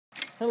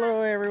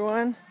Hello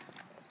everyone.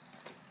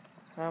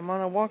 I'm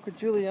on a walk with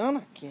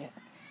Juliana again.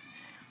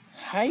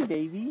 Hi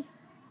baby.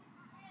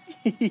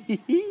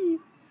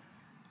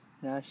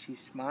 Now she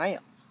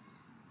smiles.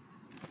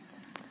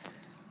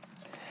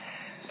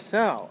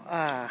 So,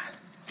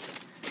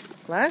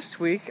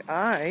 last week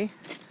I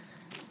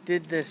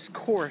did this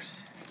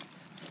course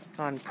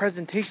on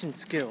presentation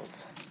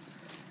skills.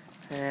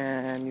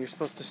 And you're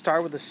supposed to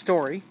start with a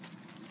story,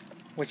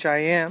 which I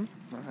am.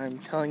 I'm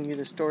telling you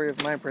the story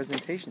of my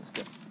presentation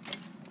skills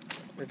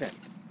event.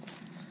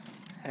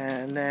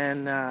 And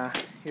then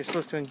you're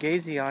supposed to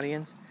engage the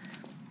audience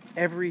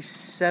every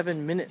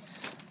 7 minutes,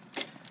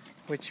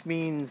 which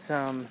means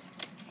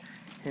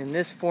in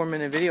this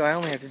 4-minute video I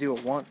only have to do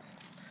it once.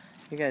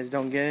 You guys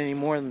don't get any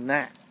more than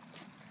that.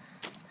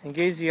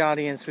 Engage the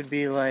audience would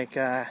be like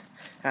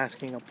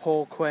asking a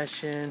poll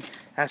question,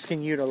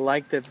 asking you to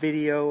like the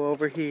video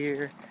over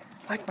here.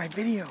 Like my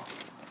video.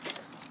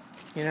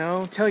 You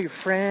know, tell your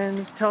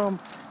friends, tell them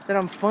that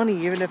I'm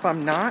funny even if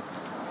I'm not.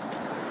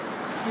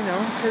 You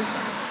know, because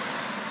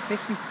it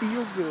makes me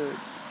feel good.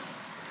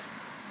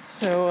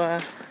 So,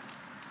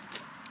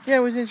 yeah,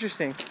 it was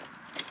interesting.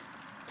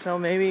 So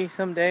maybe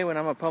someday when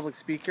I'm a public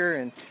speaker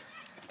and,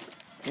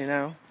 you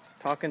know,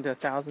 talking to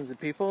thousands of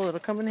people, it'll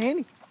come in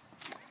handy.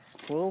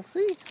 We'll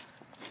see.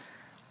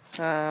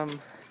 Another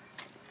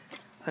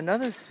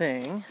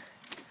thing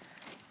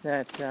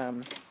that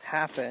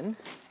happened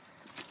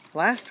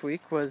last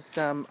week was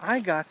I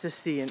got to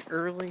see an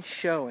early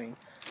showing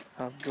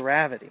of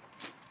Gravity.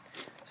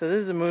 So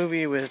this is a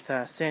movie with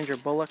Sandra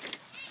Bullock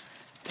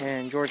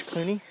and George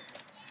Clooney,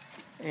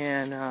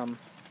 and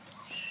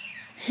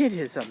it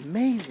is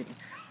amazing.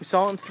 We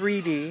saw it in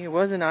 3D. It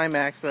wasn't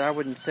IMAX, but I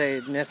wouldn't say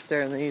it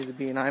necessarily needs to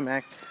be an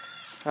IMAX.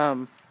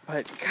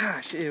 But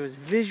gosh, it was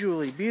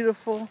visually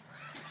beautiful.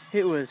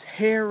 It was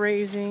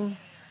hair-raising.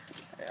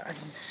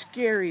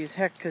 Scary as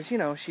heck because, you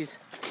know, she's...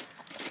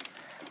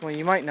 Well,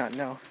 you might not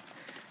know.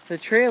 The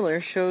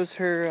trailer shows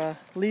her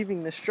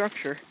leaving the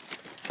structure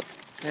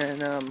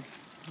and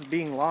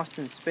being lost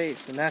in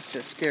space, and that's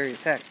just scary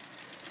as heck.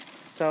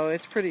 So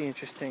it's pretty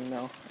interesting,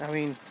 though. I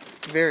mean,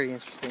 very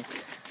interesting.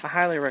 I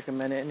highly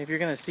recommend it, and if you're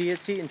going to see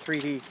it in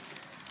 3D,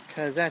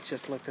 because that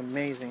just looked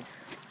amazing.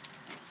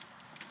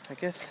 I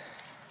guess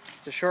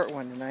it's a short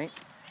one tonight.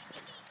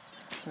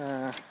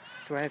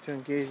 Do I have to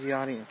engage the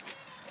audience?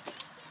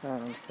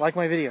 Like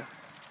my video.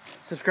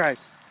 Subscribe.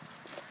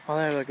 All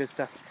that other good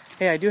stuff.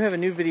 Hey, I do have a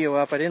new video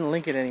up. I didn't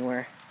link it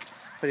anywhere.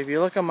 But if you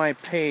look on my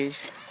page,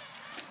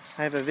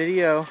 I have a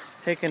video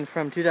taken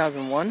from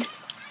 2001. It's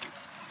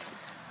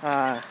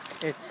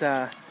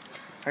our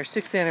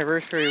 6th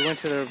anniversary. We went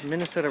to the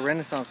Minnesota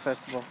Renaissance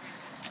Festival.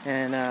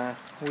 And I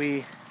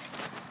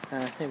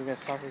think we got a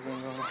soccer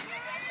game going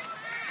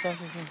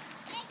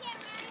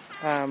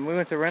on. We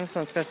went to the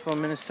Renaissance Festival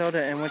in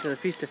Minnesota and went to the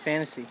Feast of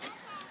Fantasy.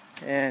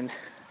 And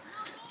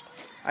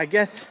I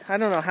guess, I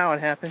don't know how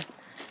it happened.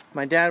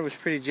 My dad was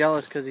pretty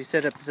jealous because he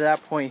said up to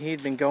that point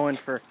he'd been going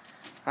for,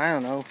 I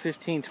don't know,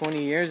 15,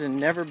 20 years and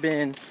never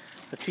been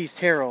the Feast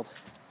Herald.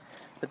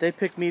 But they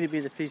picked me to be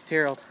the Feast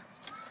Herald.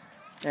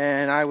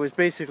 And I was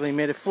basically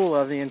made a fool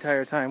of the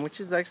entire time, which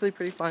is actually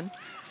pretty fun.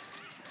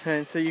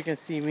 And so you can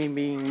see me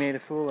being made a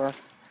fool of.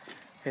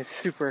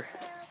 It's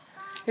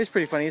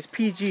pretty funny. It's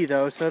PG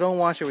though, so don't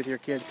watch it with your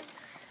kids.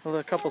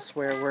 A couple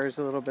swear words,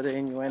 a little bit of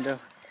innuendo.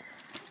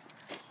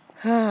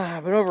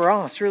 But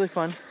overall, it's really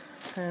fun.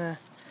 And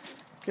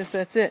I guess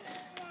that's it.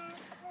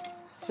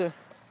 So,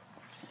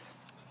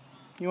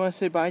 you want to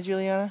say bye,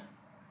 Juliana?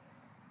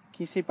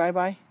 Can you say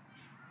bye-bye?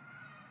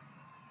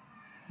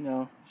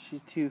 No,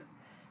 she's too...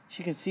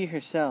 She can see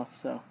herself,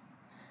 so...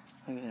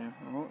 Look at her.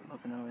 Oh,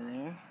 looking over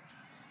there.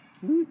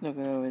 Ooh,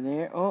 looking over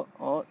there.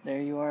 Oh,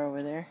 there you are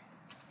over there.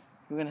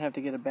 We're going to have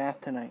to get a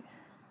bath tonight.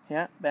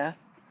 Yeah, bath.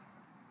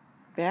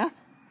 Bath?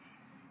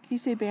 Can you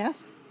say bath?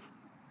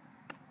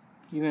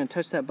 You're going to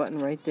touch that button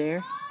right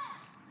there.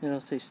 And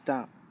it'll say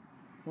stop.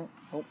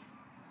 Oh.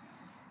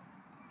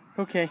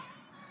 Okay.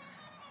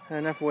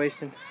 Enough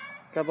wasting.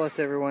 God bless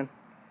everyone.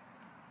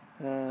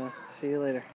 See you later.